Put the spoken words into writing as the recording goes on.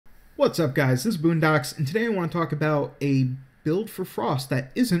What's up, guys? This is Boondocks, and today I want to talk about a build for Frost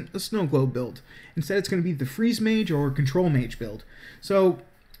that isn't a Snow Globe build. Instead, it's going to be the Freeze Mage or Control Mage build. So,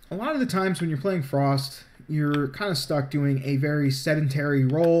 a lot of the times when you're playing Frost, you're kind of stuck doing a very sedentary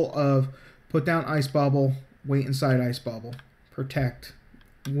role of put down Ice Bubble, wait inside Ice Bubble, protect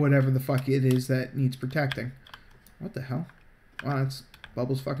whatever the fuck it is that needs protecting. What the hell? Wow, that's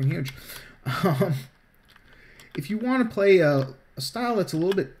Bubble's fucking huge. If you want to play a style that's a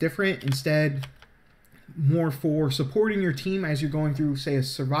little bit different, instead more for supporting your team as you're going through, say, a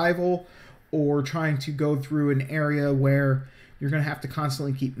survival or trying to go through an area where you're going to have to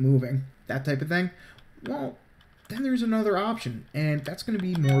constantly keep moving, that type of thing, well, then there's another option, and that's going to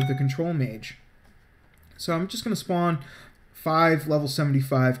be more of the Control Mage. So I'm just going to spawn 5 level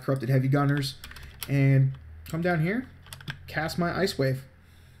 75 Corrupted Heavy Gunners and come down here, cast my Ice Wave.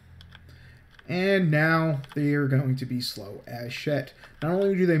 And now they are going to be slow as shit. Not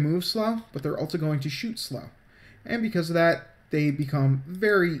only do they move slow, but they're also going to shoot slow. And because of that, they become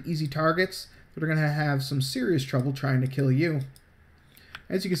very easy targets that are going to have some serious trouble trying to kill you.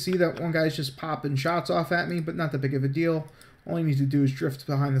 As you can see, that one guy's just popping shots off at me, but not that big of a deal. All I need to do is drift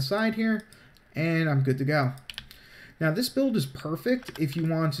behind the side here, and I'm good to go. Now, this build is perfect if you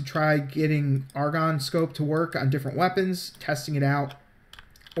want to try getting Argon Scope to work on different weapons, testing it out.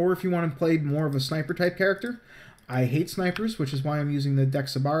 Or if you want to play more of a sniper type character. I hate snipers, which is why I'm using the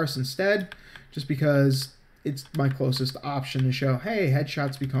Dexabaris instead, just because it's my closest option to show, hey,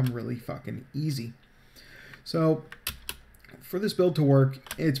 headshots become really fucking easy. So for this build to work,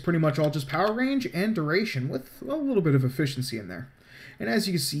 it's pretty much all just power range and duration with a little bit of efficiency in there. And as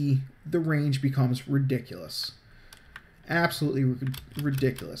you can see, the range becomes ridiculous. Absolutely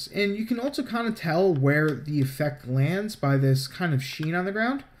ridiculous. And you can also kind of tell where the effect lands by this kind of sheen on the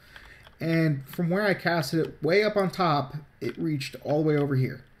ground. And from where I casted it way up on top, it reached all the way over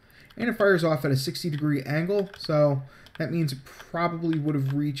here. And it fires off at a 60-degree angle, so that means it probably would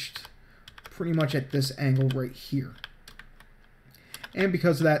have reached pretty much at this angle right here. And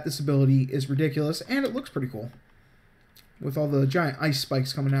because of that, this ability is ridiculous, and it looks pretty cool. With all the giant ice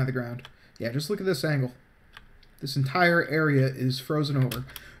spikes coming out of the ground. Yeah, just look at this angle. This entire area is frozen over,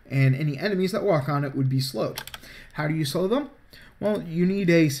 and any enemies that walk on it would be slowed. How do you slow them? Well, you need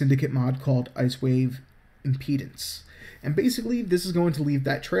a syndicate mod called Ice Wave Impedance. And basically, this is going to leave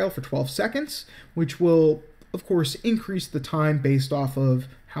that trail for 12 seconds, which will, of course, increase the time based off of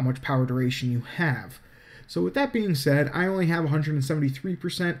how much power duration you have. So with that being said, I only have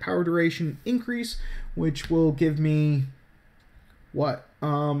 173% power duration increase, which will give me, what,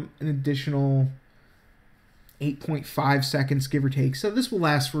 an additional 8.5 seconds, give or take. So this will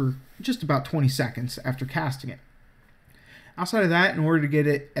last for just about 20 seconds after casting it. Outside of that, in order to get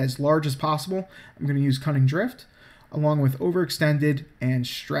it as large as possible, I'm going to use Cunning Drift, along with Overextended and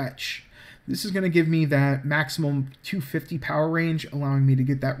Stretch. This is going to give me that maximum 250 power range, allowing me to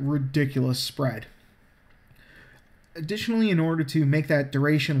get that ridiculous spread. Additionally, in order to make that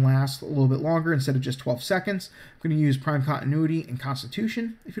duration last a little bit longer instead of just 12 seconds, I'm going to use Prime Continuity and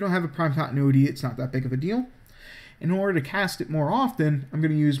Constitution. If you don't have a Prime Continuity, it's not that big of a deal. In order to cast it more often, I'm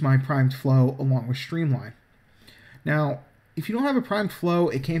going to use my Primed Flow along with Streamline. Now, if you don't have a Primed Flow,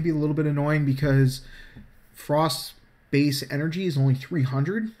 it can be a little bit annoying because Frost's base energy is only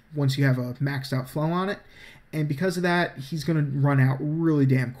 300 once you have a maxed out flow on it. And because of that, he's going to run out really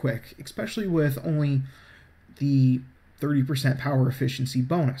damn quick, especially with only the 30% power efficiency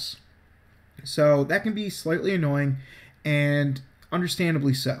bonus. So that can be slightly annoying, and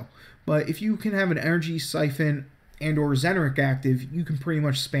understandably so. But if you can have an Energy Siphon and or Xeneric active, you can pretty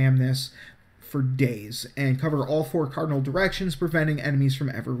much spam this for days and cover all 4 cardinal directions, preventing enemies from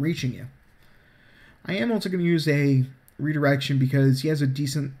ever reaching you. I am also going to use a redirection because he has a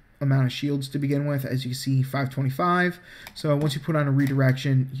decent amount of shields to begin with, as you see, 525. So once you put on a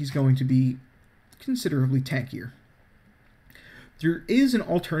redirection, he's going to be considerably tankier. There is an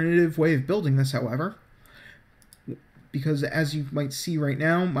alternative way of building this, however, because as you might see right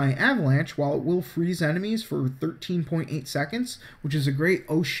now, my Avalanche, while it will freeze enemies for 13.8 seconds, which is a great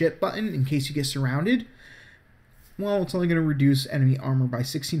oh shit button in case you get surrounded, well, it's only going to reduce enemy armor by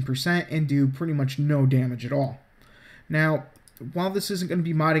 16% and do pretty much no damage at all. Now, while this isn't going to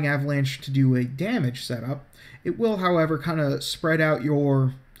be modding Avalanche to do a damage setup, it will, however, kind of spread out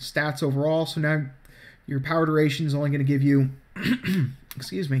your stats overall. So now your power duration is only going to give you,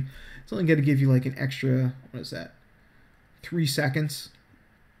 excuse me, it's only going to give you like an extra, what is that, 3 seconds,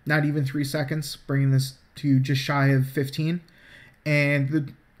 not even 3 seconds, bringing this to just shy of 15. And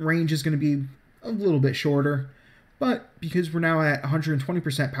the range is going to be a little bit shorter, but because we're now at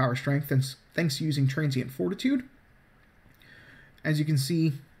 120% power strength, and thanks to using Transient Fortitude, as you can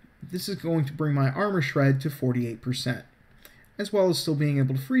see, this is going to bring my armor shred to 48%, as well as still being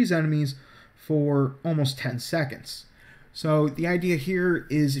able to freeze enemies for almost 10 seconds. So the idea here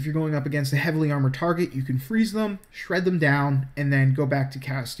is if you're going up against a heavily armored target, you can freeze them, shred them down, and then go back to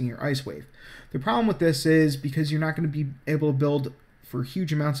casting your Ice Wave. The problem with this is because you're not going to be able to build for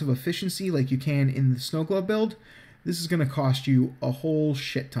huge amounts of efficiency like you can in the Snow Globe build, this is going to cost you a whole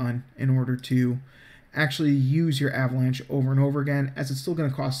shit ton in order to actually use your Avalanche over and over again, as it's still going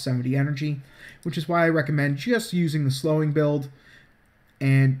to cost 70 energy, which is why I recommend just using the slowing build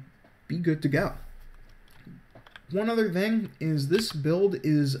and be good to go. One other thing is this build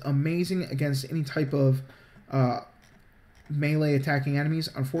is amazing against any type of melee attacking enemies.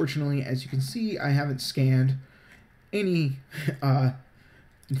 Unfortunately, as you can see, I haven't scanned any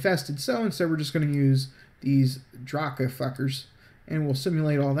infested, so instead we're just going to use these Draka fuckers, and we'll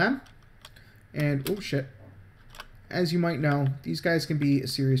simulate all them. And, oh shit, as you might know, these guys can be a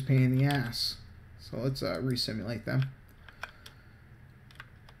serious pain in the ass. So let's re-simulate them.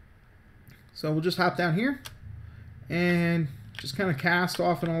 So we'll just hop down here and just kind of cast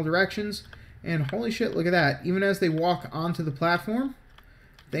off in all directions. And holy shit, look at that. Even as they walk onto the platform,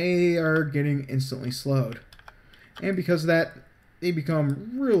 they are getting instantly slowed. And because of that, they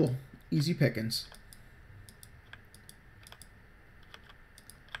become real easy pickings.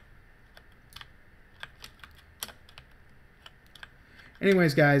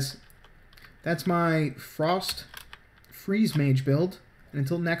 Anyways, guys, that's my Frost Freeze Mage build. And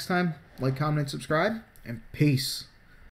until next time, like, comment, and subscribe, and peace.